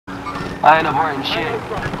I ain't aborting shit.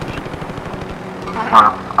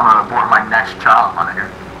 I'm gonna abort my next child on here.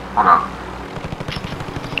 Hold up.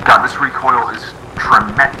 God, this recoil is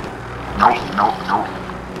tremendous. Nope.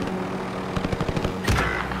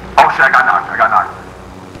 Oh shit, I got knocked.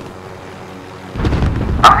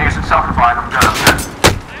 I'm using self-revive, I'm good.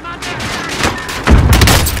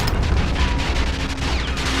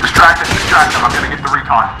 Distract him, I'm gonna get the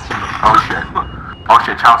recon. Oh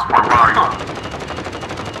shit, child support, where are you?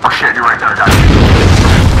 Oh shit, you're right there, guys.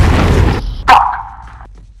 Fuck!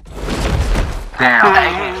 Damn. That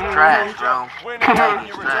game's trash, bro. That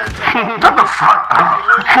game's trash. Shut the fuck up.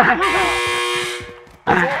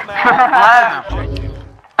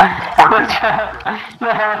 The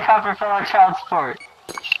helicopter fell on child support.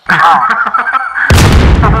 Oh,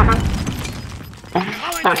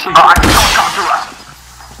 I think someone's coming through us.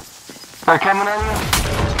 They're coming on you?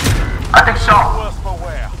 I think so. Worse for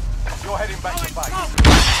wear. You're heading back to base.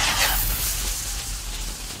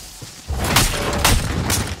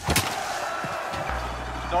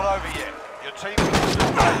 Not over yet. Your team can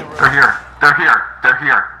still play the role. They're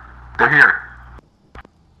here.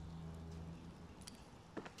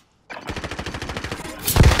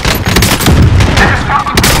 They just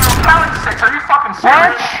fucking beat me with Pallet 6. Are you fucking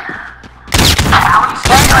serious? Pallet 6?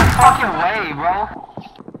 No fucking way, bro.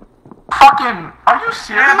 Fucking, are you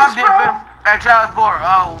serious, bro? Hey, child support.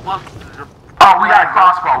 Oh, we got a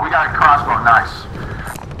crossbow. Nice.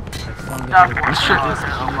 Child support. Shit.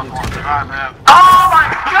 Alright, man. Oh my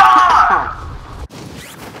god!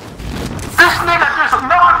 This nigga just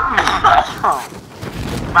knocked me!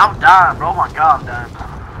 I'm dying, bro. Oh my god, I'm dying.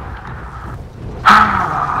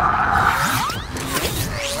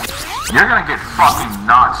 You're gonna get fucking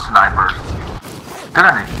knocked, sniper. They're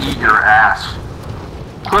gonna eat your ass.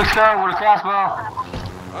 Quick start with a crossbow.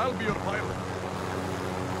 I'll be your pilot.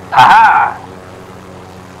 Haha!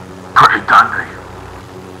 Pretty Dundee.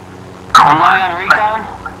 I'm lying on recon.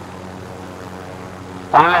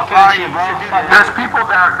 I'm gonna finish it, bro. There's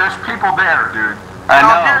people there, dude. I know.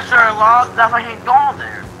 I'm just sure lost. That's why I ain't going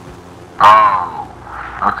there. Oh,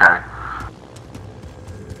 okay.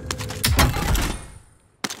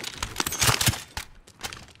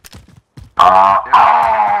 Oh,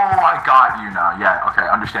 I got you now. Yeah, okay,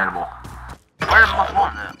 understandable. Where's my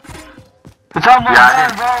phone at? It's almost Yeah,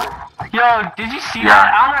 done, bro. Yo, did you see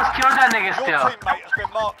that? I almost killed that nigga Your still. teammate has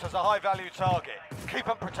been marked as a high-value target. Keep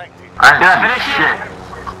them protected. I Did I didn't finish see it? shit.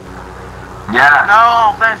 Yeah. No, I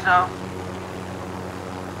don't think so.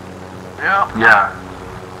 Yep. Yeah.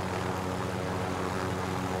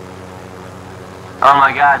 Oh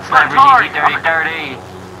my god, Sniper Sorry, DG 3030.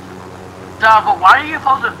 But why are you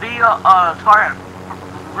supposed to be a target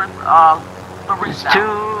for It's reset? 2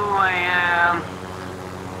 a.m.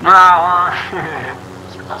 No.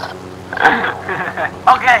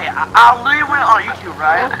 Okay, I literally went on YouTube,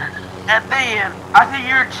 right? And then I see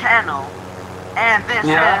your channel, and then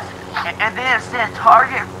it says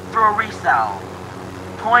target for a resale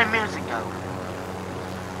 20 minutes ago.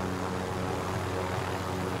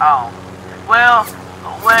 Oh, well.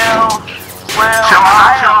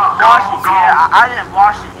 I didn't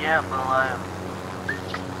watch it yet, but like,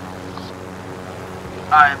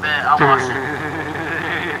 I bet I'll watch it.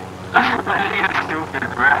 Stupid,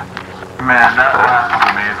 bruh. Man, that laugh was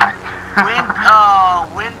amazing.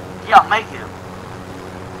 Yeah, make it.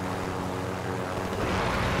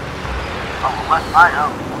 Oh, what? I know.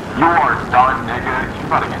 You are done, nigga. You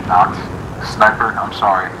about to get knocked. Sniper, I'm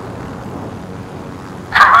sorry.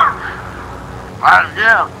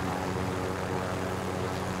 Yeah.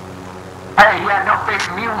 Hey, he had no faith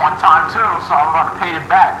in me one time too, so I'm about to pay him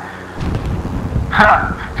back.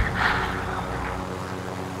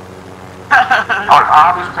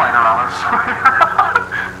 I'm just playing around.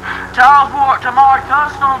 Teleport to my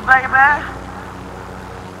custom, baby.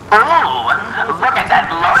 Ooh, look at that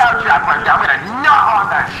loadout drop right there. I'm gonna nut on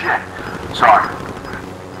that shit. Sorry.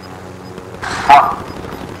 Fuck.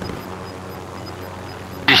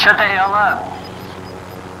 Just shut the hell up.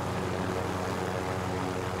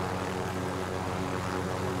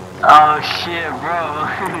 Oh shit, bro.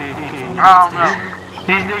 Oh no.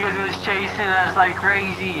 These niggas was chasing us like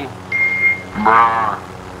crazy. Bruh.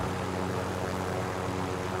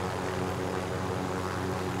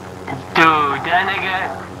 Dude, that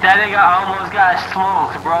nigga almost got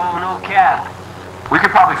smoked, bro. No cap. We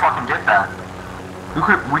could probably fucking get that. We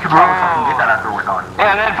could probably fucking get that after we're done.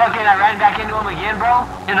 Yeah, and then fucking I ran back into him again, bro,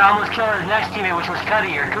 and I almost killed his next teammate, which was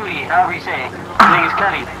Cuddy or Cootie, however you say it. I think it's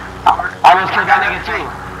Cuddy. I almost killed that nigga too.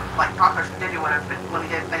 Like Talker did when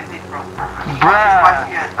he did same thing, bro. Bruh.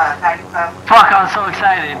 Fuck, I was so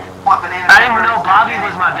excited. Want banana I didn't even know Bobby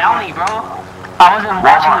was my bounty, bro. I wasn't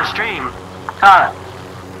watching the stream. Huh.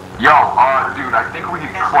 Yo, dude, I think we could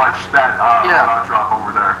clutch that, loadout drop over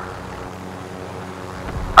there.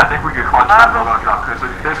 I think we could clutch that loadout drop, because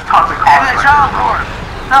there's tons of cars. Hey, Charlesboard.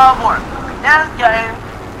 This game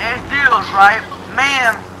is deals, right?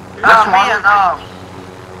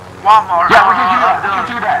 Walmart. Yeah, we can do that. We can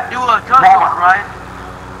do that. Do a customer, right?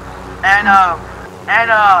 And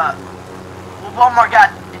Walmart got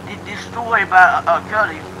destroyed by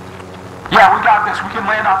Cuddy. Yeah, we got this. We can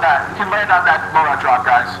land on that. We can land on that loadout drop,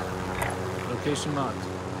 guys. Location marked.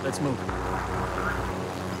 Let's move.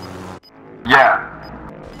 Yeah.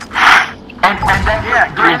 And then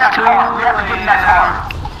get in that car. We have to get in that car.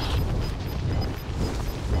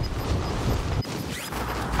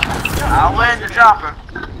 I'll land the chopper.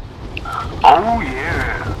 Oh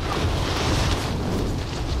yeah.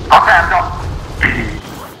 Okay, I'm done.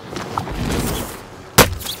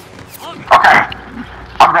 Okay.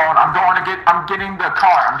 I'm getting the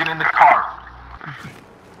car. I'm getting the car.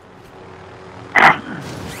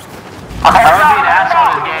 I would be an asshole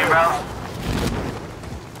in this game, bro.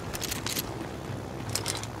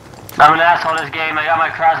 I'm an asshole in this game. I got my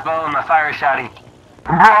crossbow and my fire shotty.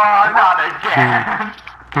 Run, not again.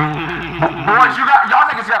 Boys, y'all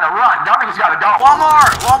niggas gotta run. Y'all niggas gotta go.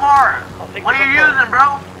 Walmart. What are you using,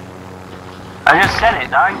 bro? I just said it,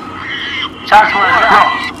 dog. Shots were Bro,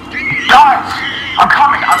 guys, I'm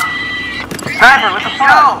coming. Sniper, what the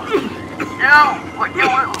fuck? Yo.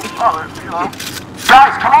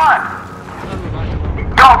 Guys, come on.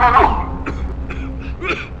 Go.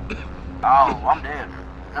 Oh, I'm dead.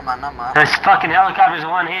 Never mind. This fucking helicopter's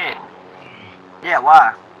one hit. Yeah,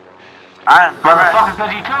 why? Motherfucker,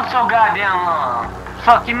 because you took so goddamn long.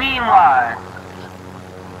 Fuck you mean why?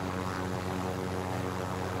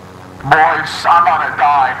 Boys, I'm about to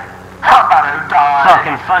die.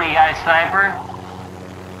 Fucking funny guy, Sniper.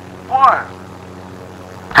 What?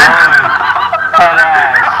 Head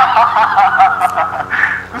ass.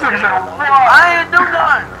 This nigga said, what? I ain't do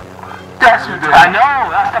nothing. Yes, you did. I know,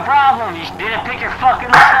 that's the problem. You didn't pick your fucking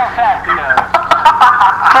myself fast enough.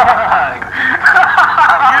 Fuck.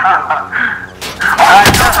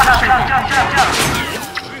 Alright, jump.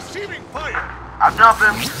 Receiving fire. I'm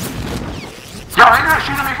jumping. Yo, he's gonna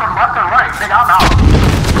shoot me from left and right. Nigga, I'm out.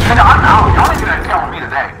 Y'all ain't gonna kill me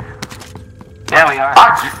today. Yeah, we are.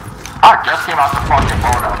 I just came out the fucking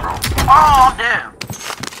loadout, bro. Oh, I'm dead.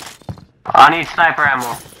 I need sniper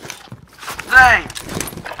ammo. Say.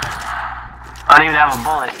 I don't even have a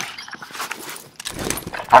bullet.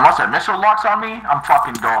 Unless that missile locks on me, I'm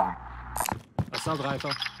fucking going. Assault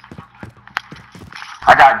rifle.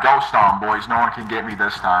 I got ghost on, boys. No one can get me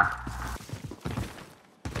this time.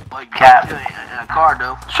 Like, Cap. in a car,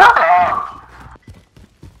 though. Shut up.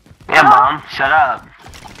 Yeah, Mom, shut up.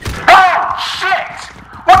 Oh, shit!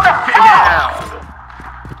 What the fuck? Yeah.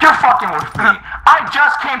 You're fucking with me. I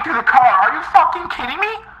just came through the car. Are you fucking kidding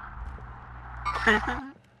me?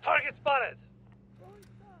 Target spotted.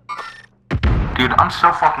 Dude, I'm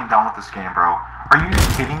so fucking done with this game, bro. Are you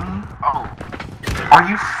kidding me? Oh. Are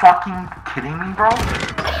you fucking kidding me, bro?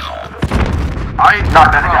 Knock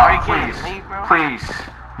that nigga out, please. Please.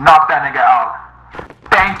 Knock that nigga out.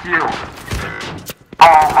 Thank you.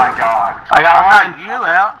 Oh my god. I got one. You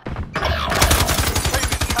out.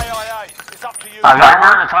 KIA. It's up to you. I got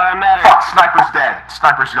one, that's all that matters. Fuck, Sniper's dead.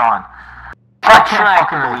 Sniper's gone. I can't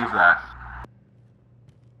fucking believe that.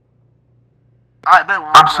 Alright, bet one.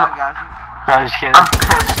 I'm so- I got you. No, I'm just kidding. I'm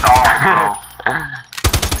pissed off, bro.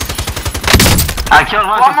 I killed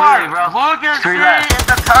one completely, bro. Look and Three see left. if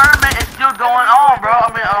the tournament is still going on, bro. I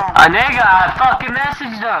mean, A nigga, I fucking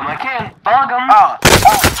messaged him. I can't bug him. Oh,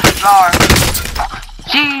 sorry.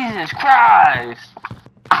 Jesus Christ.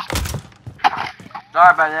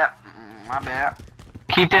 Sorry about that. My bad.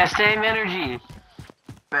 Keep that same energy.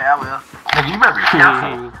 Bet I will. Nigga, you better be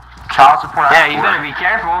careful. Child support. Yeah, you better be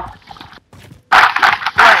careful.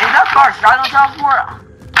 Wait, is that car shot on top for it?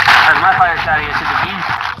 That's my fire shot against the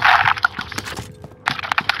east.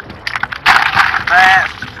 Man.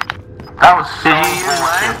 That was so Did you use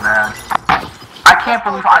bullshit, mine? man. I can't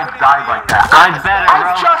believe I died like that. Mine's better, bro.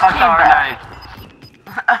 I just Fuck came our back. knife.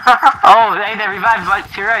 Oh, hey, they revived, but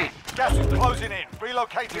to your right. Gas is closing in.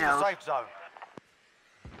 Relocating Yeah. the safe zone.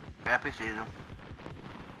 Yeah, I appreciate them.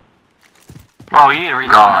 Oh, you need to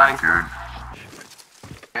reload God, mine. dude.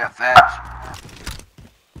 Yeah, fast.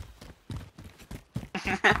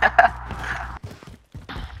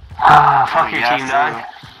 Ah, fuck your Yeah, team, so- dog.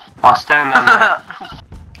 I'll stand on that.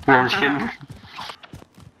 No, I'm just kidding.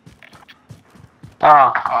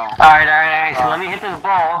 Oh. Alright, so let me hit this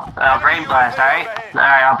ball. I'll brain blast, alright?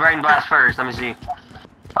 Alright, I'll brain blast first, let me see.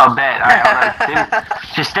 I'll bet. Alright, hold on. Dude,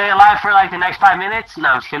 just stay alive for like the next 5 minutes? No,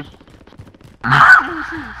 I'm just kidding.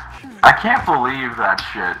 I can't believe that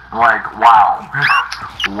shit. Like, wow.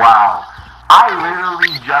 Wow. I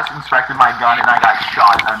literally just inspected my gun and I got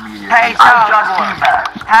shot immediately. Hey, I just came back.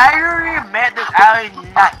 Have you ever met this alley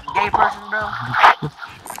not gay person, bro?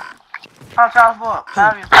 How Charles Book?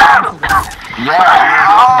 Have you? Yeah,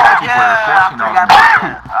 I forgot about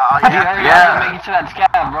that. Oh, yeah. Yeah. Make it to that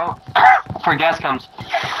scab, bro. Before gas comes.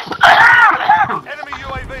 Enemy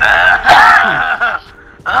UAV.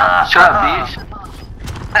 Shut up, bitch.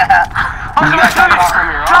 You got that call from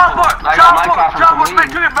your uncle. I got my call from some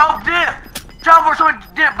weed. Took it, bro. Dip. John Ford, someone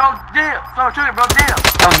dip, bro. Dip. Someone took it, bro. Dip.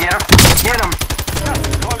 Go get him. Get him.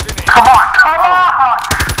 Come on, come on!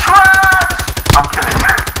 Trash! I'm kidding.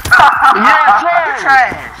 Yes, sir.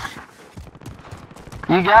 Trash.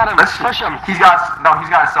 You got him. Let's Push him. He's got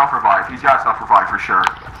a self-revive. He's got a self-revive for sure.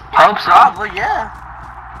 Hope so. Probably, yeah.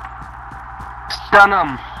 Stun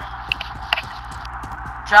him.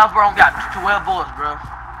 John Ford got 12 bullets, bro.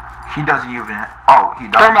 He doesn't even. Oh, he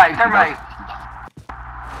does. Thermite.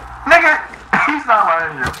 Nigga, he's not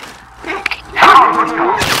letting you. Let's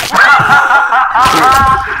go.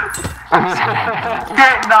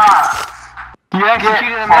 Get knocked. You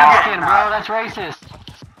executed a Mexican, bro. That's racist.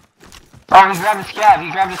 Oh, he grabbed the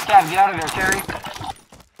scab. Get out of there, Terry.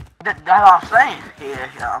 That's what I'm saying.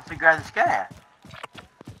 Yeah, I'm figuring out this guy.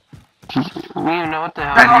 We don't even know what the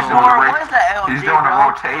hell And he's doing. What is that LG, He's doing bro?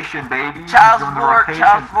 a rotation, baby. Child He's doing the support, rotation.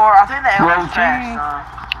 child support. I think the LG's Rotate. trash, son.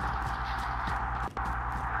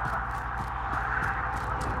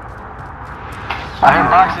 I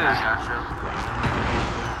heard boxes.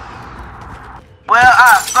 Well,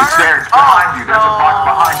 first, There's behind you. There's a box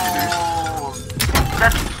behind you, dude.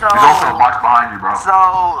 There's also a box behind you, bro. So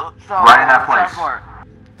Right in that place. Support.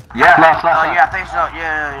 Yeah. Left. Oh yeah, I think so.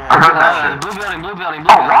 Yeah. I heard that shit. Blue building.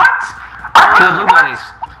 Oh, what? To the blue building.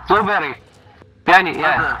 Blue building. Behind you,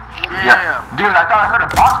 yeah. Yeah. Dude, I thought I heard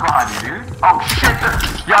a box behind you, dude. Oh shit.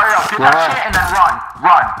 Yo, get that shit and then run.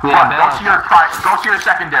 Yeah, Go to your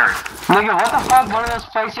secondary. Nigga, what the fuck? One of those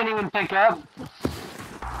plates didn't even pick up.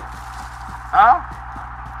 Huh?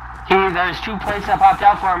 There's 2 plates that popped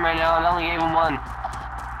out for him right now and I only gave him 1.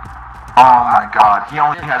 Oh my god, he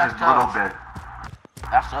only has his little bit.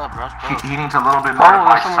 That's up, bro. He needs a little bit more to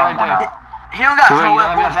buy there's someone someone right there. out. He don't got You no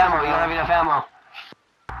don't have enough weapons. ammo. You don't have enough ammo.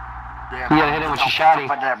 Yeah, You gotta hit him with your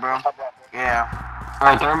shotty. like that, bro. Yeah.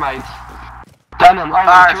 Alright, thermites. Done him. Oh,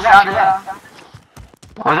 Alright, two shot left.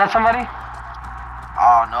 Was that somebody?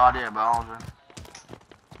 Oh, no idea, bro.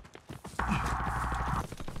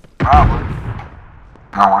 Probably.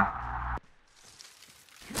 No one.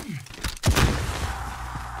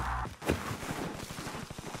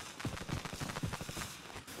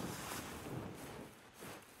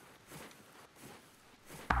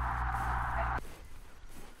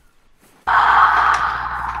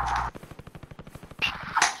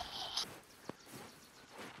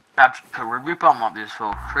 Could we pump up this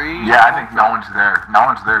whole tree? Yeah, I think no one's there. No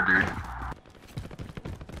one's there, dude.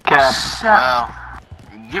 Cap. Well,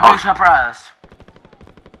 give me a surprise.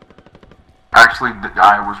 Actually,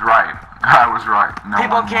 I was right. No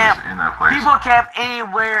People one camp was in that place. People camp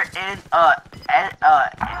anywhere in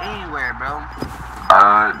anywhere, bro.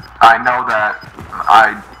 I know that.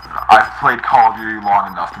 I've played Call of Duty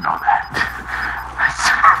long enough to know that.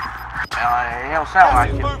 It don't sound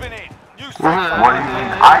like it. Moving in. What do you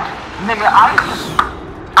mean?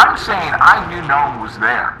 I'm saying I knew no one was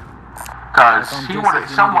there. Cause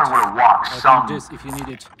someone would have walked some, if you need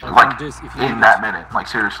it. like, in that minute. Like,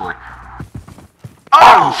 seriously.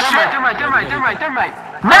 Oh, thermite.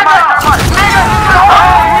 Nigga!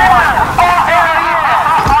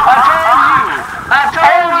 I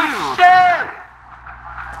told you!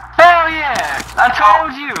 Hell yeah! I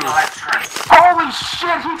told you! Holy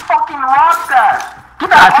shit, he fucking rocked that! Get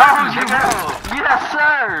I that told you, nigga! bro! Yes,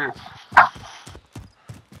 sir!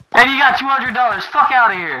 And you got $200. Fuck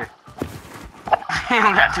out of here! He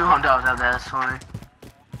don't got $200 out of that. That's funny.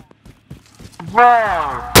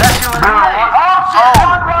 Bro! That's your teammate!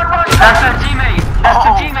 Run! That's the teammate! That's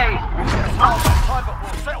the teammate!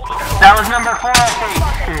 That was number 4, I think.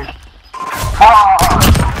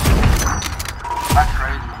 That's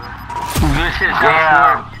crazy, bro. This is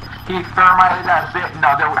Yeah. He thermited that bit.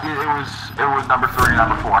 No, it was number 3,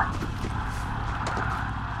 number 4.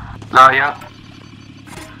 No, yep.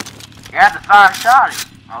 You have to fire a shot.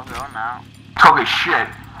 Okay, well now. Took a shit,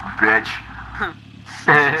 bitch.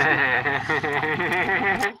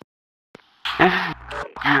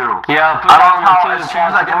 You. Yeah, put I love on how the as soon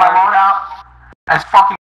as I get my load out, as fucking